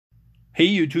Hey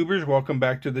YouTubers, welcome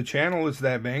back to the channel. It's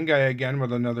that Van Guy again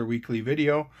with another weekly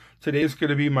video. Today is going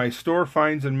to be my store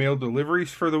finds and mail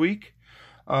deliveries for the week.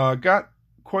 Got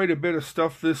quite a bit of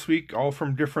stuff this week, all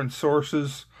from different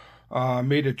sources.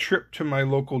 Made a trip to my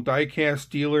local diecast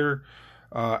dealer,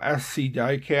 SC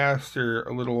Diecast. They're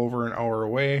a little over an hour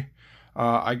away.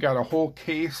 I got a whole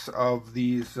case of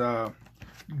these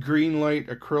green light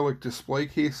acrylic display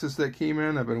cases that came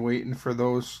in. I've been waiting for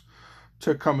those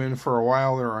to come in for a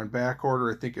while. They're on back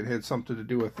order. I think it had something to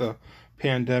do with the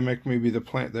pandemic. Maybe the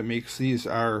plant that makes these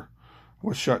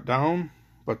was shut down.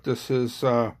 But this is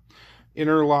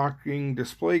interlocking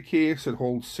display case. It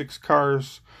holds 6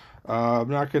 cars. I'm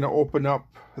not going to open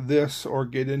up this or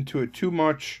get into it too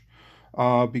much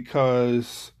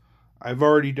because I've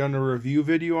already done a review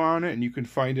video on it, and you can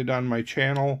find it on my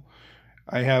channel.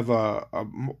 I have a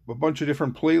bunch of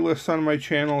different playlists on my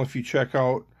channel. If you check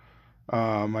out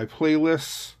my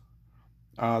playlists,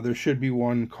 there should be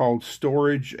one called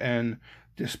Storage and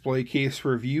Display Case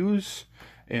Reviews,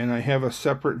 and I have a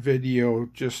separate video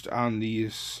just on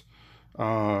these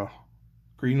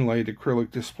green light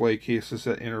acrylic display cases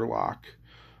that interlock.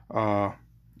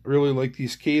 Really like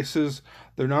these cases.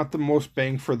 They're not the most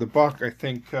bang for the buck. I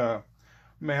think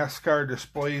Mascar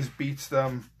Displays beats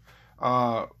them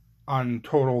on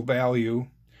total value,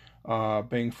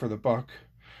 bang for the buck.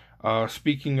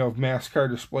 Speaking of Mascar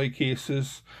display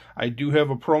cases, I do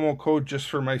have a promo code just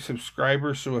for my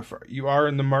subscribers, so if you are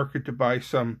in the market to buy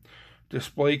some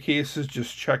display cases,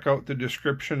 just check out the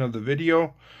description of the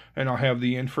video, and I'll have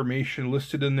the information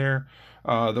listed in there,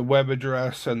 the web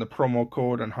address and the promo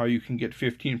code on how you can get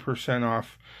 15%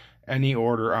 off any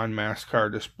order on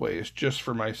Mascar displays, just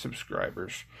for my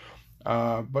subscribers.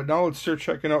 But now let's start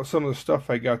checking out some of the stuff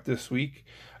I got this week.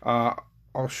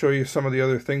 I'll show you some of the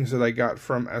other things that I got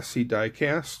from SC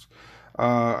Diecast.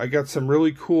 I got some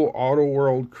really cool Auto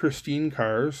World Christine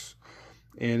cars.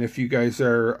 And if you guys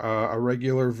are a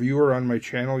regular viewer on my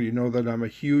channel, you know that I'm a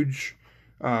huge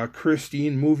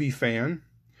Christine movie fan.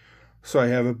 So I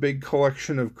have a big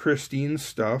collection of Christine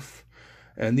stuff.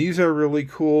 And these are really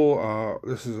cool.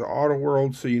 This is Auto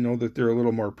World, so you know that they're a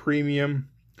little more premium.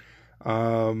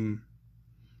 And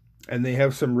they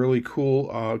have some really cool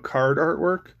card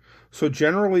artwork. So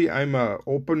generally, I'm a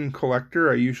open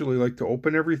collector. I usually like to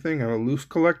open everything. I'm a loose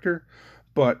collector.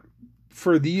 But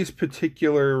for these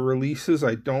particular releases,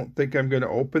 I don't think I'm going to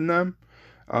open them.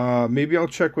 Maybe I'll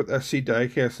check with SC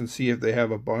Diecast and see if they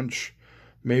have a bunch.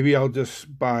 Maybe I'll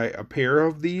just buy a pair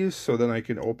of these so then I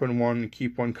can open one and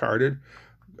keep one carded.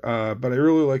 But I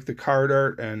really like the card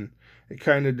art, and it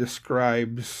kind of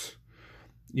describes,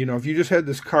 you know, if you just had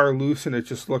this car loose and it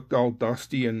just looked all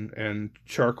dusty and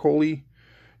charcoaly,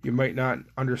 you might not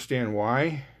understand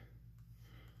why.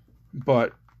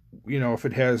 But, you know, if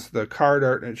it has the card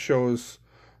art and it shows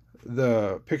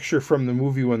the picture from the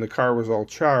movie when the car was all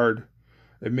charred,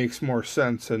 it makes more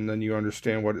sense, and then you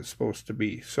understand what it's supposed to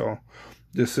be. So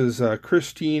this is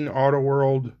Christine Auto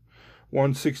World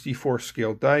 1/64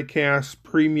 scale diecast,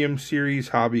 premium series,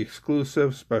 hobby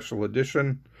exclusive, special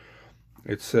edition.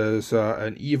 It says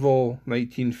an evil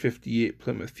 1958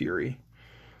 Plymouth Fury.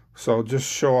 So I'll just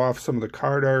show off some of the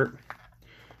card art,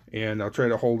 and I'll try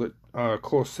to hold it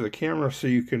close to the camera so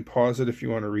you can pause it if you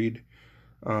want to read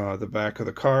the back of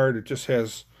the card. It just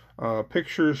has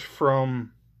pictures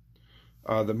from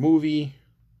the movie,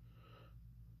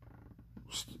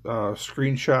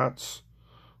 screenshots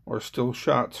or still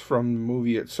shots from the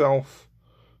movie itself,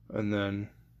 and then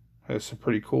has some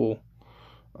pretty cool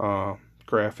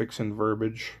graphics and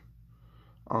verbiage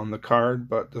on the card.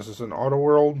 But this is an Auto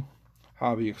World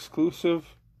hobby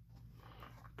exclusive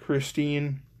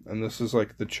Christine, and this is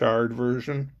like the charred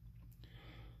version,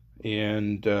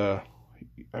 and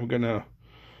I'm gonna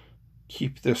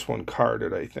keep this one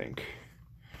carded, I think.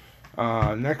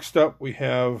 Next up we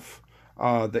have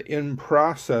the in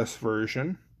process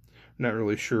version. Not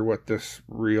really sure what this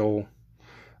real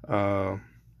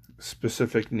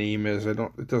specific name is.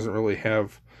 It doesn't really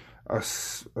have a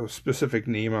specific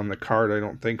name on the card, I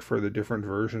don't think, for the different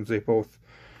versions. They both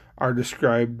are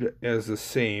described as the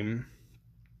same.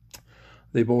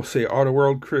 They both say Auto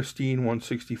World Christine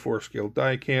 1/64 scale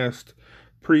diecast,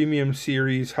 premium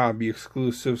series, hobby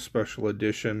exclusive, special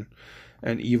edition,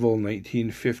 and evil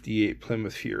 1958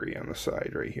 Plymouth Fury on the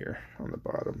side right here, on the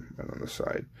bottom and on the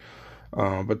side.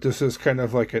 But this is kind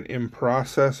of like an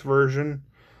in-process version.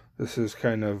 This is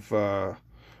kind of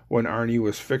when Arnie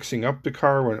was fixing up the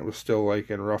car, when it was still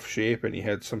like in rough shape, and he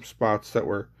had some spots that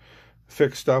were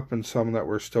fixed up and some that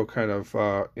were still kind of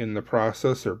in the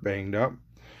process or banged up.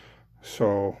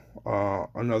 So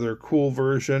another cool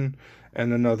version,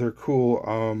 and another cool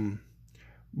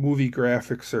movie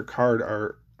graphics or card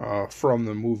art from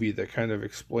the movie that kind of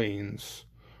explains,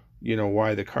 you know,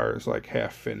 why the car is like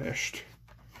half finished.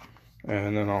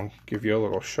 And then I'll give you a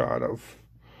little shot of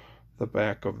the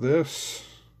back of this.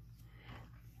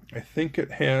 I think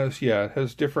it has, yeah, it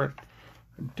has different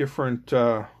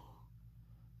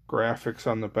graphics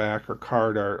on the back, or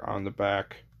card art on the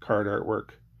back, card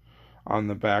artwork on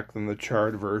the back than the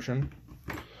charred version.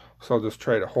 So I'll just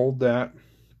try to hold that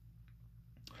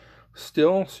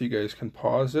still so you guys can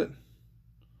pause it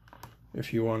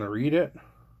if you want to read it.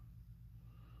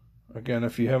 Again,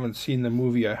 if you haven't seen the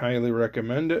movie, I highly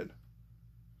recommend it.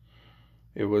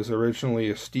 It was originally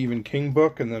a Stephen King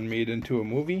book and then made into a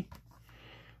movie.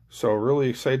 So really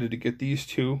excited to get these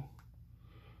two.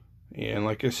 And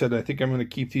like I said, I think I'm going to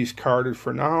keep these carded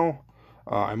for now.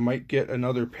 I might get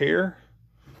another pair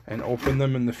and open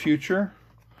them in the future.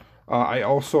 I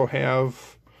also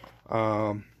have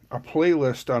a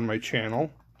playlist on my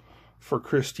channel for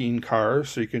Christine cars,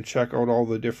 so you can check out all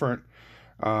the different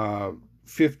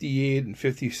 58 and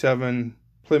 57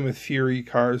 Plymouth Fury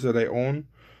cars that I own.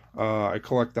 I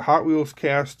collect the Hot Wheels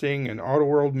casting, and Auto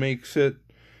World makes it.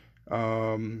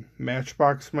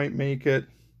 Matchbox might make it.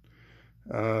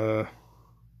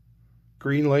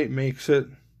 Greenlight makes it.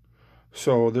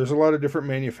 So there's a lot of different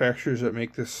manufacturers that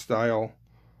make this style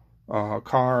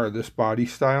car, or this body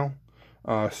style.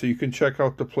 So you can check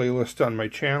out the playlist on my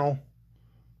channel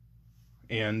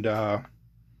and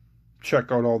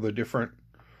check out all the different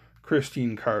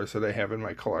Christine cars that I have in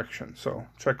my collection. So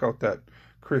check out that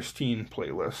Christine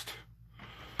playlist.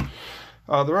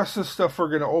 The rest of the stuff we're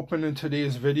going to open in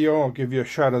today's video. I'll give you a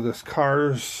shot of this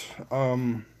Cars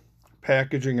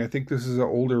packaging. I think this is an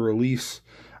older release.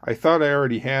 I thought I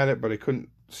already had it, but I couldn't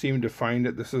seem to find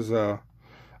it. This is a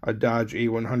Dodge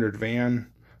A100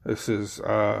 van. This is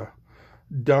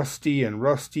Dusty and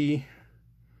Rusties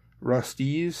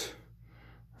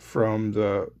from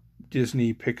the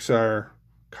Disney Pixar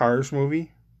Cars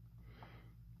movie.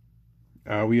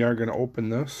 We are going to open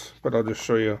this, but I'll just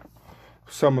show you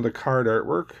some of the card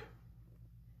artwork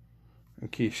in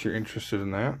case you're interested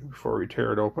in that before we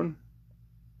tear it open.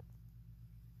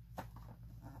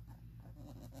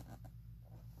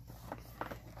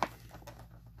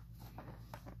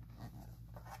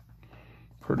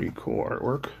 Pretty cool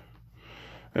artwork.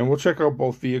 And we'll check out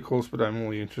both vehicles, but I'm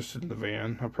only interested in the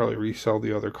van. I'll probably resell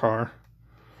the other car.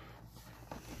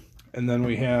 And then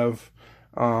we have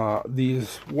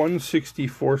these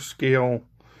 1/64 scale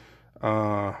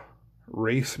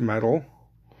race metal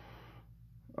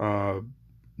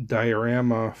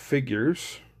diorama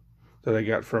figures that I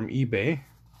got from eBay.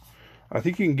 I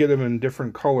think you can get them in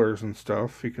different colors and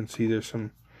stuff. You can see there's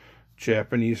some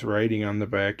Japanese writing on the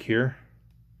back here.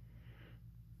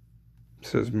 It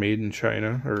says made in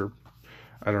China, or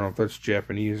I don't know if that's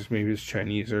Japanese, maybe it's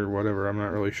Chinese or whatever. I'm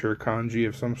not really sure. Kanji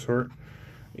of some sort.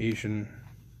 Asian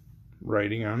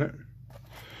writing on it.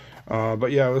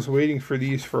 But yeah, I was waiting for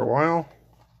these for a while.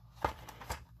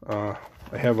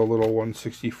 I have a little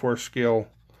 1/64 scale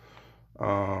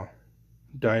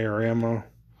diorama,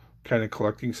 kind of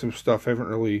collecting some stuff. I haven't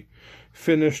really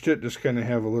finished it, just kind of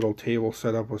have a little table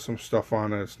set up with some stuff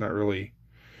on it. It's not really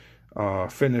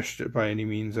finished by any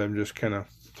means. I'm just kind of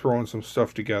throwing some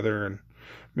stuff together, and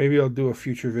maybe I'll do a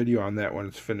future video on that when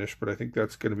it's finished, but I think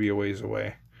that's going to be a ways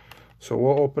away. So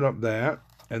we'll open up that,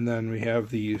 and then we have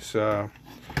these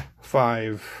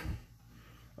 5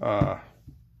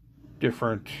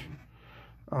 different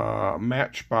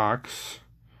Matchbox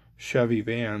Chevy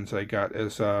vans I got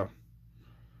as a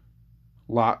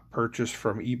lot purchase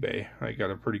from eBay. I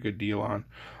got a pretty good deal on.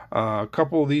 A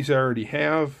couple of these I already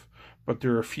have, but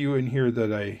there are a few in here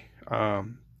that I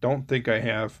don't think I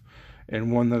have,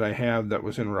 and one that I have that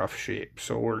was in rough shape.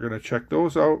 So we're going to check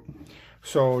those out.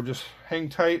 So just hang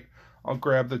tight. I'll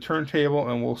grab the turntable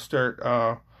and we'll start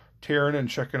tearing and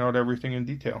checking out everything in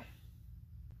detail.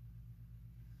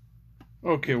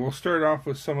 Okay, we'll start off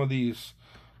with some of these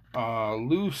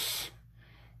loose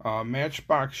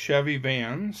Matchbox Chevy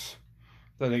vans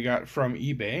that I got from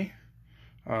eBay.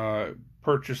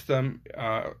 Purchased them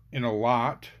in a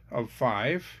lot of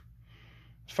 5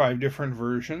 different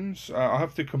versions. I'll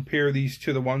have to compare these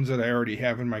to the ones that I already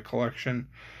have in my collection.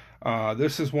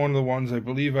 This is one of the ones I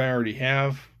believe I already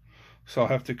have, so I'll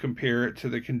have to compare it to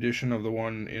the condition of the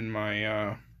one in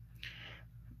my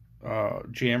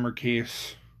jammer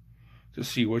case to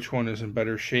see which one is in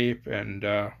better shape, and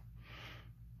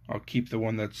I'll keep the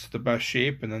one that's the best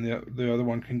shape, and then the other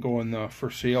one can go in the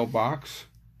for sale box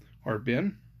or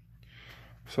bin.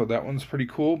 So that one's pretty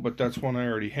cool, but that's one I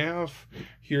already have.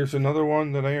 Here's another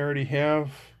one that I already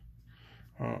have.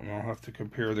 I'll have to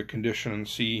compare the condition and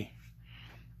see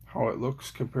how it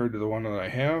looks compared to the one that I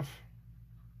have.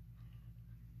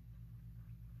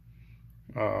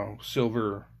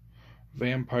 Silver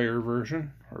vampire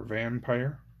version, or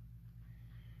vampire.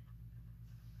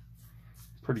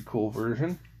 Pretty cool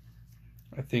version.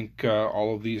 I think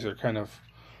all of these are kind of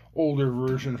older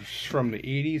versions from the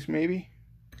 80s maybe.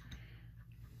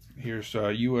 Here's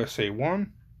USA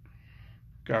 1.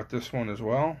 Got this one as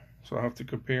well, so I'll have to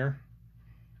compare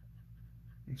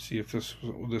and see if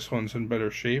this one's in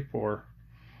better shape or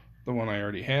the one I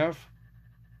already have.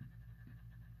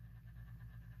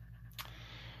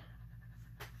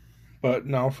 But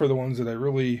now for the ones that I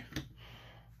really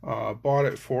bought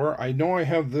it for. I know I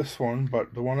have this one,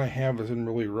 but the one I have is in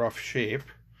really rough shape.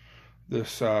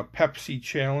 This Pepsi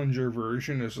Challenger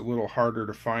version is a little harder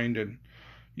to find and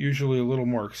usually a little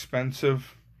more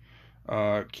expensive.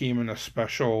 Came in a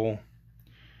special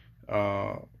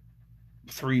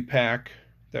 3-pack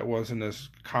that wasn't as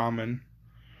common.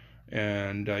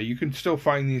 And you can still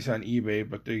find these on eBay,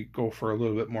 but they go for a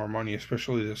little bit more money,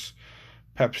 especially this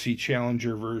Pepsi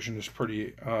Challenger version is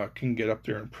pretty, can get up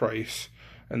there in price.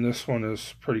 And this one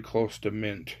is pretty close to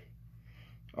mint.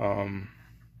 And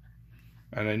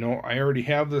I know I already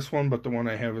have this one, but the one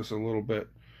I have is a little bit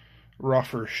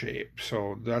rougher shape.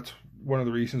 So that's one of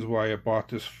the reasons why I bought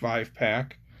this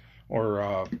 5-pack,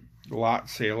 or lot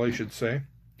sale, I should say.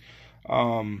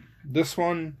 This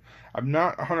one, I'm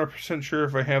not 100% sure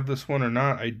if I have this one or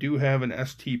not. I do have an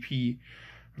STP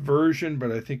version,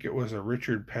 but I think it was a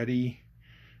Richard Petty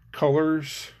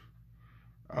Colors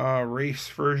race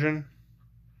version.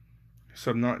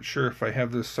 So I'm not sure if I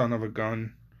have this son of a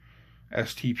gun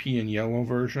STP in yellow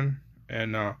version.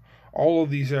 And all of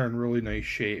these are in really nice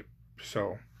shape.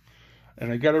 So,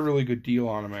 and I got a really good deal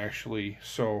on them actually.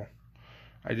 So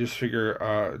I just figure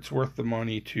it's worth the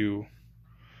money to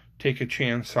take a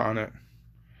chance on it.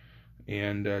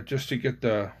 And just to get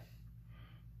the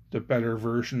better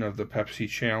version of the Pepsi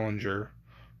Challenger,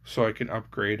 so I can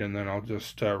upgrade, and then I'll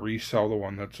just resell the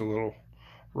one that's a little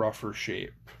rougher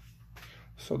shape.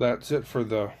 So that's it for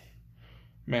the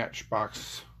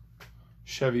Matchbox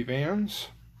Chevy vans.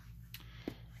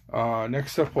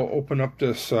 Next up, we'll open up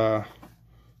this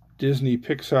Disney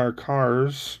Pixar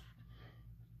Cars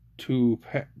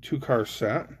two-car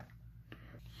set.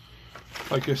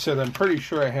 Like I said, I'm pretty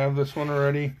sure I have this one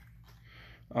already.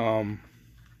 And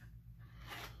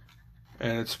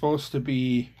it's supposed to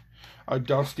be a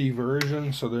dusty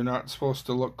version, so they're not supposed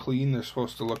to look clean. They're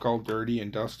supposed to look all dirty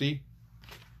and dusty.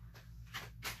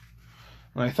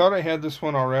 And I thought I had this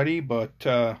one already, but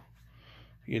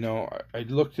you know, I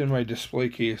looked in my display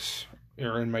case,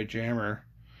 or in my jammer,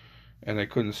 and I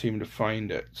couldn't seem to find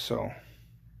it. So,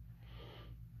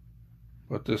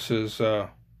 but this is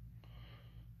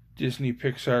Disney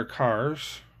Pixar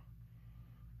Cars,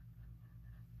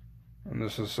 and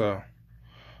this is a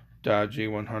Dodge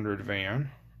A100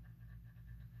 van.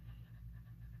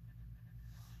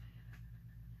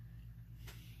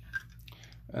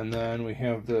 And then we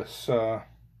have this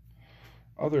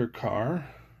other car.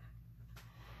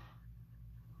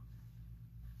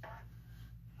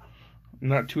 I'm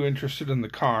not too interested in the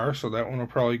car, so that one will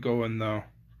probably go in the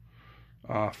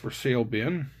for sale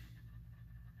bin.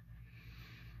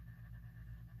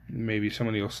 Maybe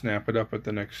somebody will snap it up at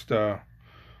the next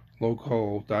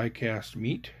local diecast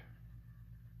meet.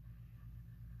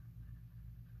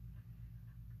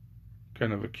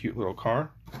 Kind of a cute little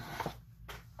car.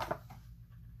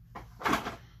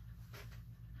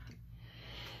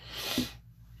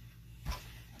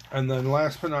 And then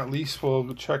last but not least,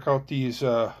 we'll check out these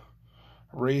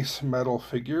race metal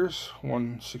figures,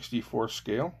 1/64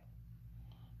 scale.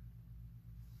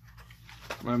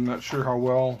 I'm not sure how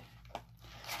well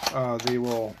they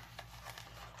will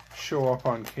show up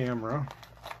on camera,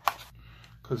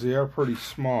 because they are pretty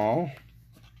small.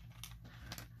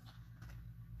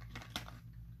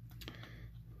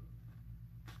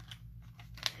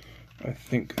 I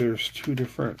think there's 2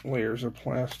 different layers of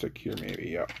plastic here,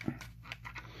 maybe. Yep.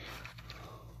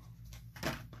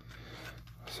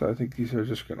 So I think these are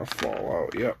just going to fall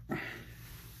out. Yep.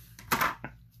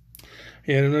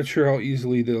 And I'm not sure how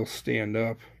easily they'll stand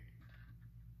up.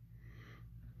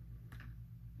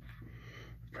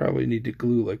 Probably need to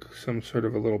glue like some sort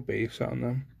of a little base on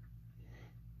them.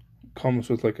 Comes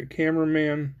with like a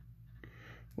cameraman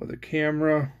with a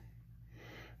camera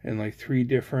and like 3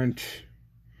 different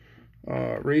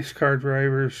race car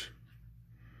drivers.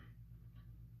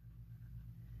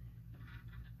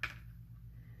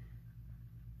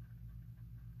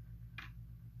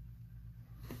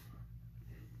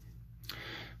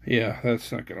 Yeah,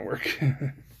 that's not gonna work.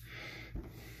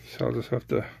 So I'll just have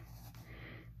to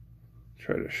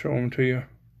try to show them to you.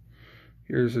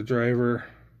 Here's a driver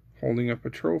holding up a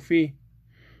trophy.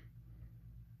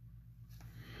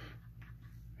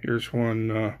 Here's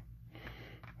one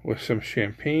with some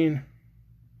champagne.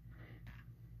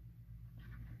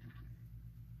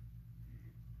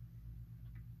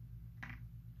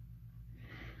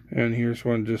 And here's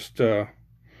one just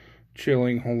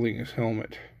chilling, holding his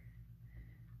helmet.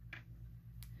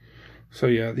 So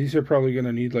yeah, these are probably going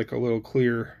to need like a little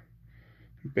clear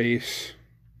base.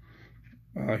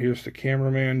 Here's the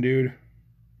cameraman dude.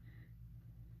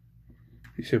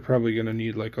 These are probably going to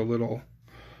need like a little,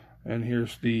 and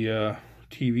here's the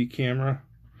TV camera.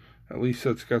 At least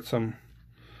that's got some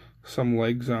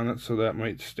legs on it, so that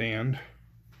might stand.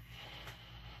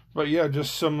 But yeah,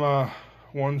 just some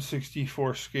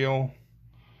 1/64 scale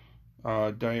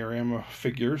diorama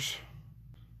figures.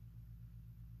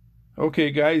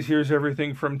 Okay guys, here's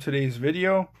everything from today's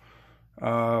video.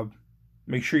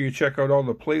 Make sure you check out all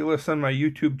the playlists on my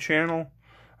YouTube channel.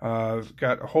 I've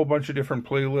got a whole bunch of different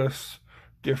playlists,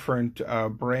 different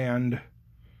brand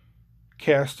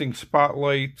casting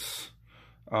spotlights,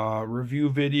 review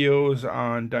videos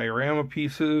on diorama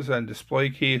pieces and display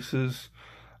cases,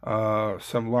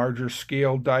 some larger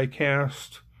scale die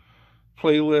cast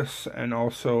playlists, and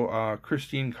also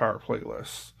Christine car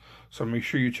playlists. So make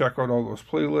sure you check out all those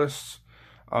playlists.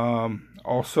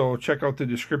 Also check out the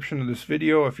description of this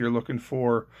video if you're looking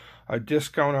for a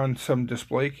discount on some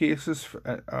display cases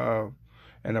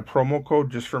and a promo code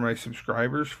just for my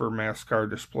subscribers for MassCar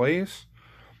displays.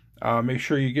 Make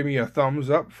sure you give me a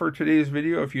thumbs up for today's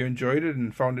video if you enjoyed it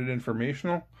and found it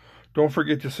informational. Don't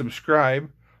forget to subscribe.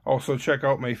 Also check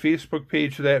out my Facebook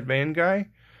page, That Van Guy,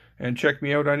 and check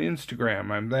me out on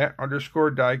Instagram. I'm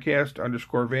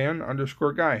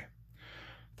that_diecast_van_guy.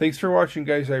 Thanks for watching,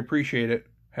 guys. I appreciate it.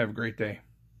 Have a great day.